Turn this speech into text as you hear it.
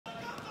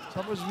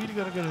Someone's really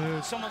gonna get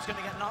hurt. Someone's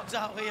gonna get knocked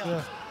out here.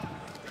 Yeah.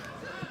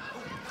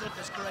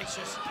 Goodness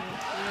gracious.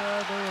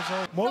 Yeah, there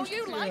was mostly.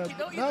 You like it,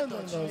 don't you? No.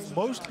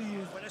 Mostly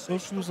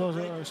those fools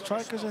are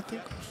strikers, I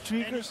think.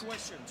 Streakers.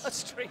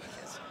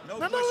 Streakers. No,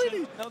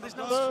 really. No, there's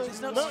no.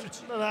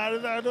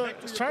 I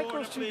don't. Striker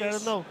or streaker? I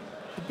don't know.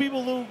 The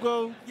people who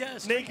go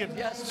naked.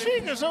 Yes.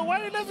 Streakers. So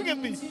why are you laughing at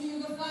me?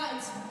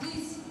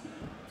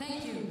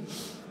 Thank you.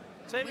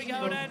 So here we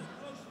go then.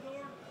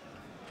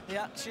 The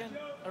action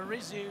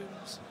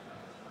resumes.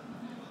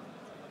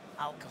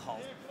 Alcohol.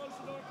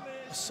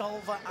 The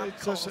solver and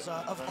causer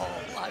of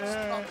all life's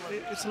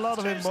problems. It's a lot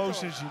of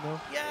emotions, you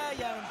know. Yeah,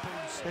 and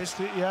booze.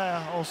 Basically,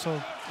 yeah,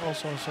 also.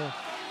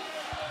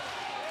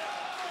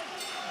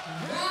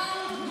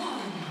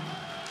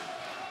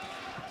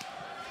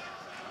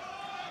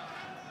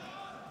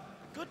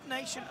 Good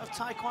nation of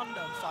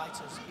taekwondo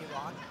fighters,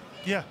 Iran.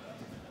 Yeah.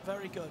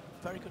 Very good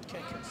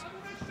kickers.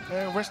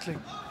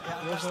 Wrestling.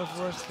 Yeah, We also have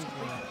wrestling.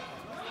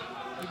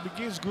 Yeah. It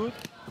begins good.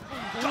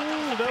 Ooh,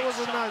 that was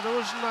a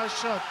nice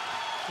shot.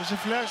 There's a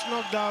flash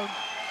knockdown.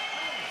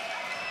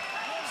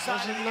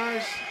 That's a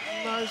nice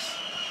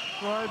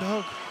right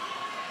hook.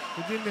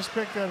 We didn't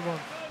expect that one.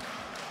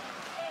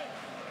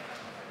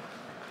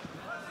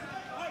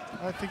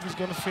 I think he's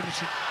gonna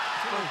finish it.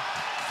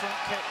 Front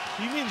kick.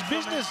 He means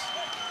business.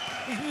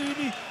 He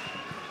really.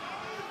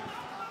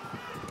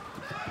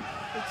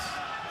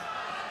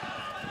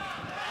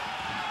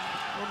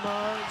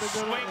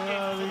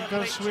 They're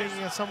gonna swing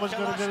and someone's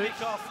gonna get it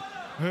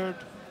hurt.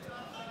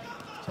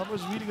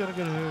 Someone's really gonna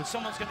get hurt.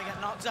 Someone's gonna get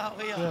knocked out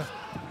here. Yeah.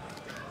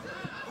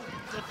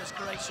 Goodness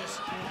gracious.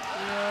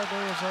 Yeah,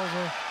 there was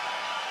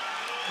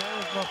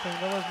nothing,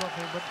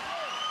 but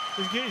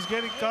he's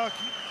getting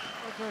cocky.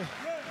 Okay.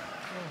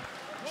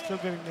 Yeah. Still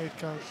getting 8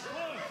 counts.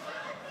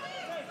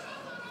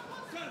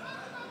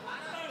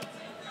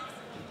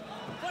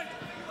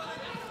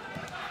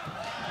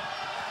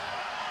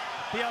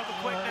 Beyond the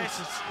quickness.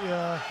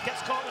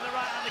 Gets caught with the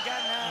right hand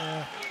again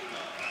now.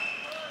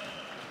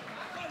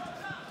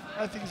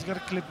 I think he's gonna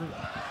clip him.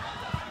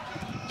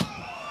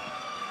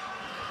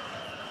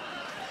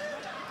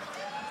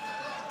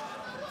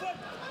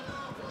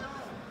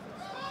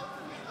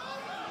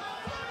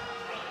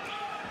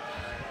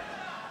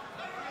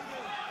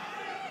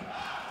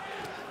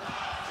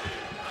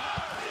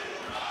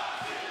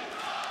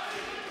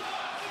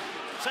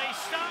 So he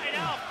started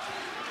off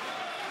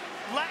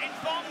letting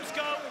bombs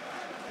go.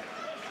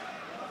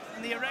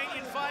 And the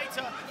Iranian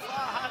fighter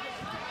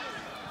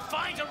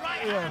finds a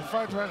right hand.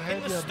 Fight right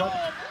hand, in the storm.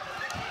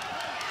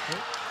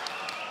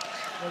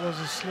 There was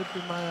a slip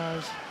in my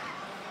eyes.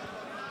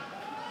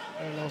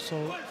 And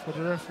also for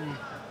the referee.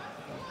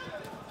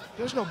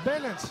 There's no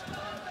balance.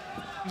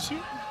 You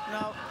see?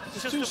 No,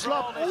 it's too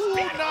slow. Ooh,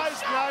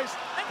 nice.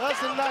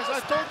 That's a nice. I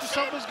told you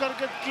someone's gonna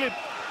get clipped.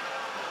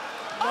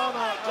 No,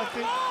 I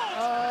think.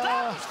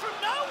 That was from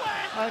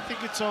nowhere. I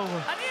think it's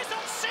over. And he's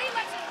on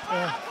ceiling.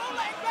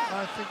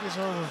 I think it's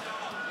over.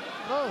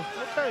 No,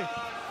 okay.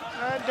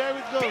 And there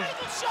it goes.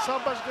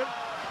 Somebody's good.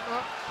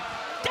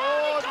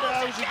 Oh,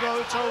 there we go.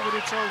 It's over.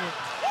 It's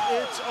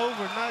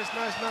over. Nice. Oh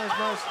my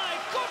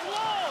good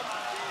lord.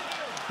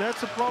 That's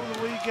the problem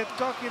when you get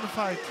cocky in the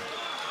fight.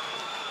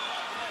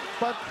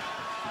 But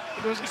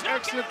it was an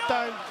excellent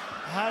time.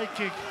 High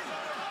kick.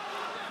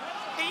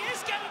 He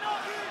is getting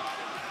up.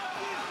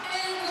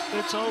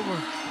 It's over.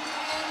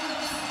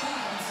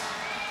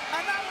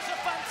 And that was a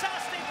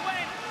fantastic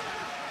win.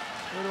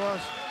 It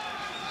was.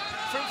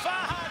 From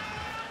Farhad.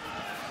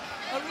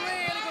 A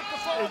really good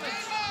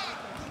performance.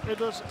 It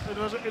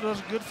was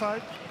a good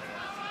fight.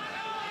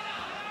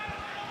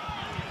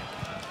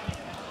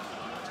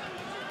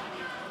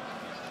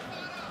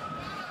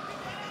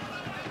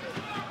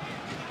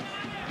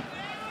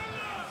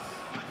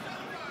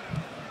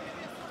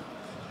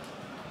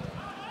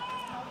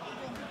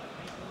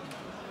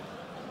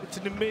 It's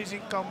an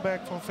amazing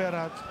comeback from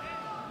Farhad.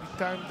 He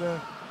timed the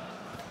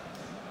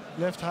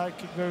left high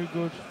kick very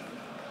good.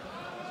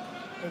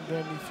 And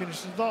then he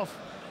finished it off.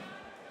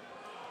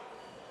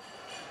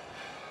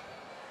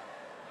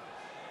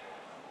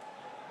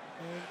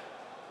 And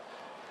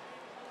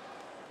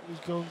he's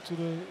going to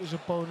his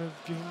opponent,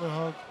 give him a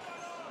hug.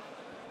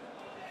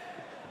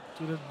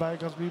 To let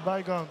bygones be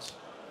bygones.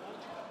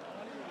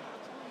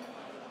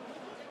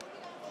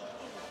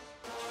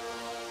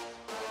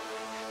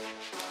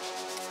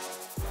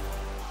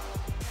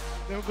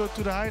 Then we go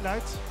to the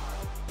highlights.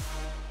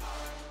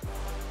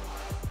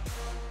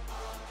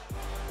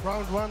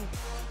 Round 1,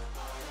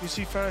 you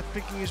see Farhad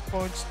picking his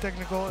points,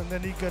 technical, and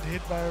then he got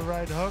hit by a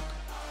right hook.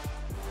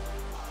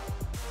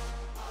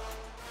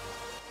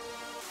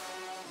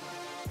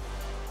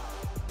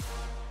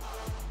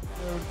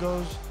 There it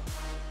goes.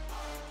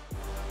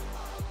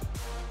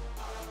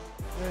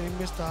 There he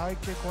missed the high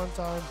kick one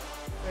time.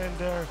 And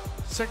there,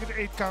 second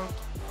 8 count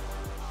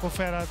for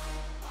Farhad.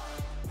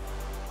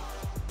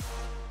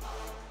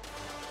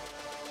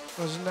 It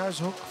was a nice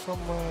hook from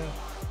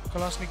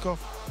Kalashnikov.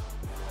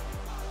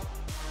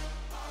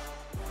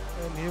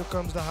 And here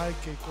comes the high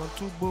kick.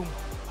 1-2, boom.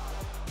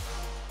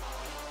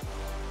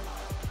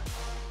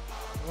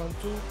 1,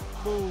 2,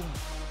 boom.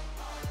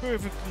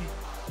 Perfectly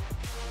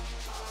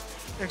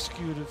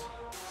executed.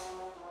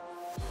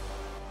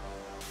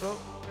 Oh,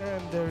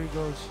 and there he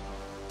goes.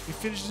 He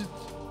finished it.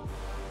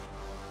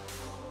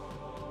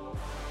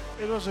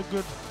 It was a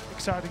good,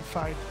 exciting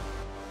fight.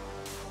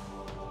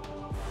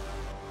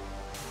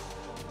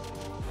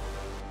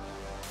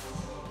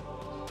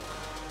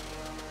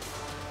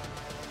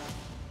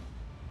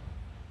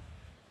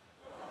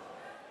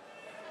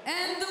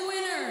 And the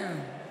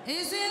winner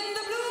is in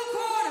the blue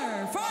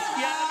corner.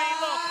 Yeah, I mean,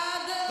 look,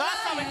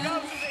 that's how it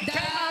goes. It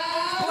came out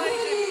guns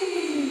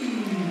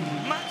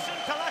blazing. Manson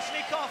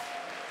Kalashnikov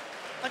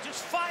and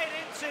just fired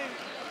into.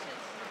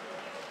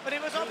 But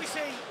it was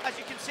obviously, as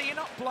you can see, you're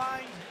not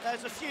blind.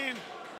 There's a few